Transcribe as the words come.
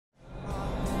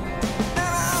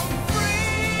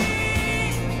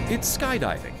It's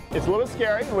skydiving. It's a little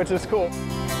scary, which is cool.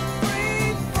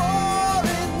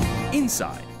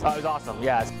 Inside. Oh, it was awesome,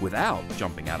 yeah. Without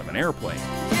jumping out of an airplane.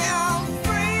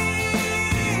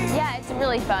 Yeah, it's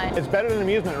really fun. It's better than an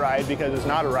amusement ride because it's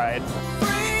not a ride.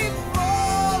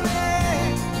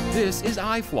 This is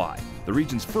iFly, the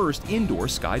region's first indoor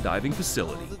skydiving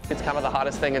facility. It's kind of the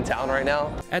hottest thing in town right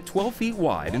now. At 12 feet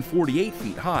wide and 48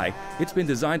 feet high, it's been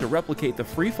designed to replicate the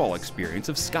freefall experience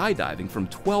of skydiving from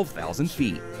 12,000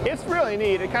 feet. It's really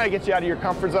neat. It kind of gets you out of your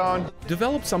comfort zone.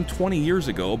 Developed some 20 years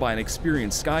ago by an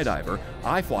experienced skydiver,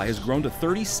 iFly has grown to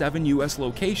 37 U.S.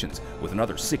 locations, with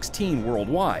another 16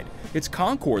 worldwide. Its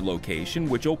Concord location,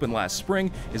 which opened last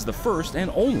spring, is the first and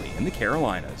only in the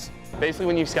Carolinas. Basically,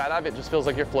 when you skydive, it just feels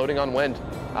like you're floating on wind,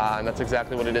 and that's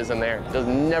exactly what it is in there. It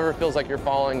never feels like you're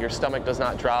falling, your stomach does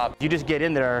not drop. You just get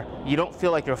in there, you don't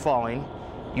feel like you're falling,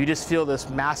 you just feel this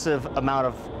massive amount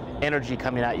of energy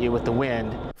coming at you with the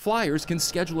wind. Flyers can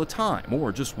schedule a time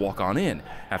or just walk on in.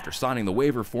 After signing the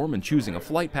waiver form and choosing a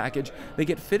flight package, they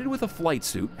get fitted with a flight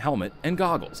suit, helmet, and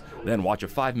goggles. Then watch a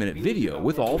 5-minute video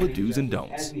with all the do's and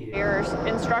don'ts. Your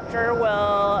instructor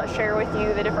will share with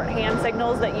you the different hand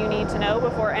signals that you need to know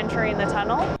before entering the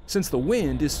tunnel. Since the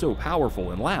wind is so powerful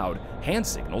and loud, hand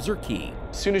signals are key.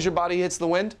 As soon as your body hits the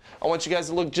wind, I want you guys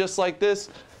to look just like this.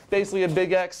 Basically a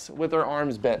big X with our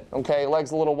arms bent, okay?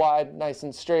 Legs a little wide, nice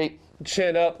and straight,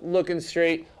 chin up, looking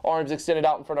straight, arms extended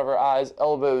out in front of our eyes,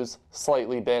 elbows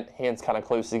slightly bent, hands kind of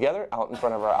close together, out in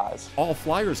front of our eyes. All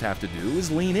flyers have to do is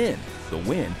lean in. The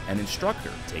wind and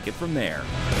instructor take it from there.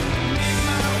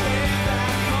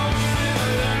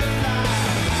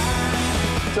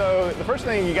 So the first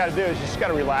thing you got to do is you just got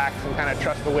to relax and kind of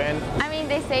trust the wind. I mean,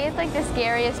 they say it's like the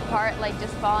scariest part, like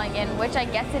just falling in, which I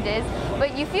guess it is,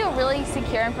 but you feel really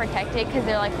secure and protected because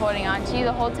they're like holding on to you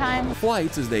the whole time.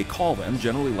 Flights, as they call them,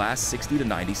 generally last 60 to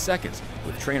 90 seconds,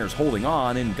 with trainers holding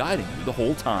on and guiding you the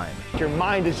whole time. Your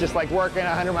mind is just like working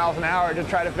 100 miles an hour to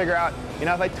try to figure out, you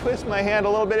know, if I twist my hand a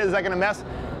little bit, is that going to mess?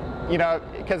 You know,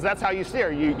 because that's how you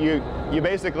steer. You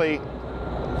basically,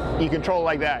 you control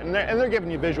like that, and they're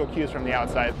giving you visual cues from the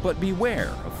outside. But beware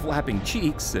of flapping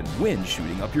cheeks and wind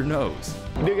shooting up your nose.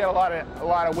 You do get a lot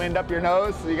of wind up your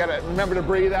nose, so you got to remember to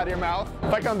breathe out of your mouth.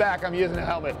 If I come back, I'm using a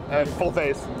helmet, full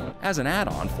face. As an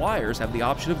add-on, flyers have the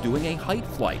option of doing a height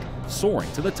flight,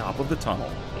 soaring to the top of the tunnel.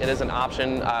 It is an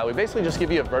option. We basically just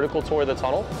give you a vertical tour of the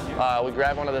tunnel. We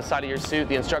grab onto the side of your suit.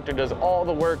 The instructor does all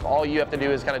the work. All you have to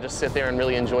do is kind of just sit there and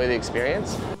really enjoy the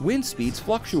experience. Wind speeds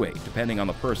fluctuate depending on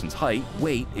the person's height,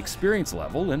 weight, experience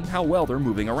level, and how well they're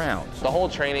moving around. The whole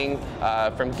training,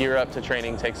 from gear up to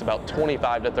training, takes about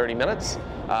 25 to 30 minutes.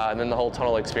 And then the whole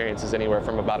tunnel experience is anywhere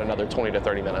from about another 20 to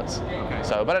 30 minutes. Okay.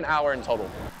 So about an hour in total.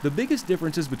 The biggest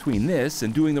differences between this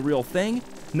and doing the real thing?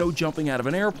 No jumping out of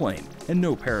an airplane and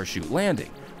no parachute landing.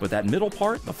 But that middle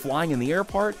part, the flying in the air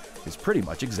part, is pretty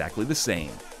much exactly the same.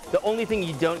 The only thing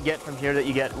you don't get from here that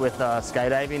you get with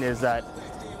skydiving is that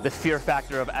the fear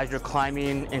factor of as you're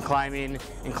climbing and climbing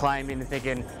and climbing and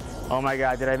thinking, oh my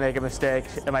God, did I make a mistake?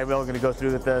 Am I really going to go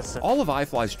through with this? All of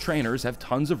iFly's trainers have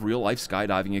tons of real-life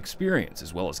skydiving experience,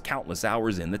 as well as countless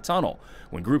hours in the tunnel.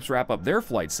 When groups wrap up their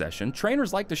flight session,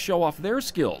 trainers like to show off their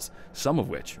skills, some of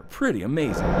which are pretty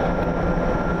amazing.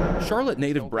 Charlotte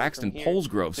native Braxton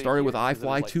Polsgrove started with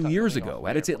iFly 2 years ago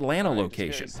at its Atlanta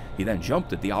location. He then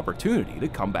jumped at the opportunity to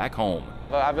come back home.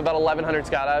 I have about 1,100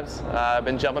 skydives. I've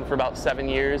been jumping for about 7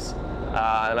 years.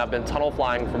 And I've been tunnel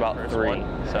flying for about 3.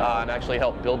 And actually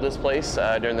helped build this place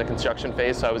during the construction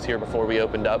phase, so I was here before we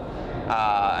opened up.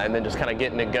 And then just kind of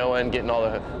getting it going, getting all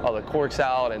the corks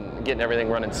out and getting everything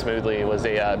running smoothly was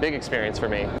a big experience for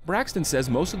me. Braxton says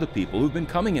most of the people who've been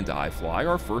coming into iFly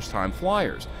are first-time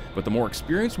flyers, but the more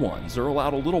experienced ones are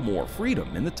allowed a little more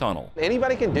freedom in the tunnel.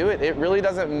 Anybody can do it. It really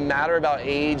doesn't matter about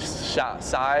age,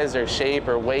 size, or shape,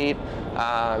 or weight.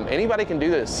 Anybody can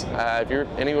do this. If you're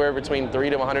anywhere between 3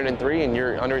 to 103 and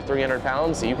you're under 300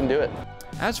 pounds, you can do it.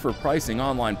 As for pricing,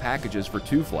 online packages for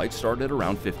 2 flights start at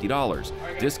around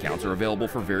 $50. Discounts are available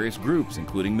for various groups,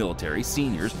 including military,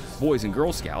 seniors, Boys and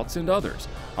Girl Scouts, and others.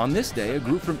 On this day, a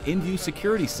group from InView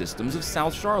Security Systems of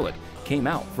South Charlotte came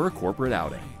out for a corporate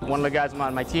outing. One of the guys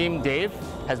on my team, Dave,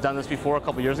 has done this before a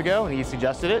couple years ago, and he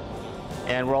suggested it.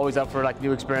 And we're always up for like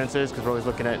new experiences because we're always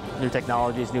looking at new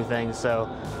technologies, new things. So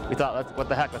we thought, what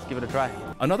the heck, let's give it a try.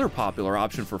 Another popular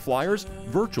option for flyers,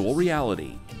 virtual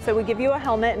reality. So we give you a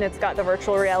helmet and it's got the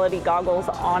virtual reality goggles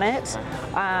on it.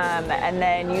 And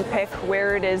then you pick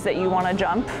where it is that you want to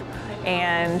jump.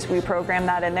 And we program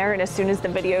that in there. And as soon as the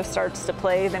video starts to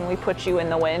play, then we put you in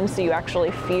the wind so you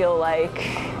actually feel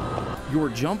like you're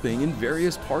jumping in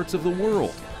various parts of the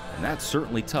world. And that's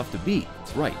certainly tough to beat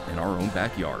right in our own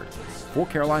backyard. For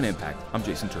Carolina Impact, I'm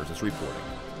Jason Terzis reporting.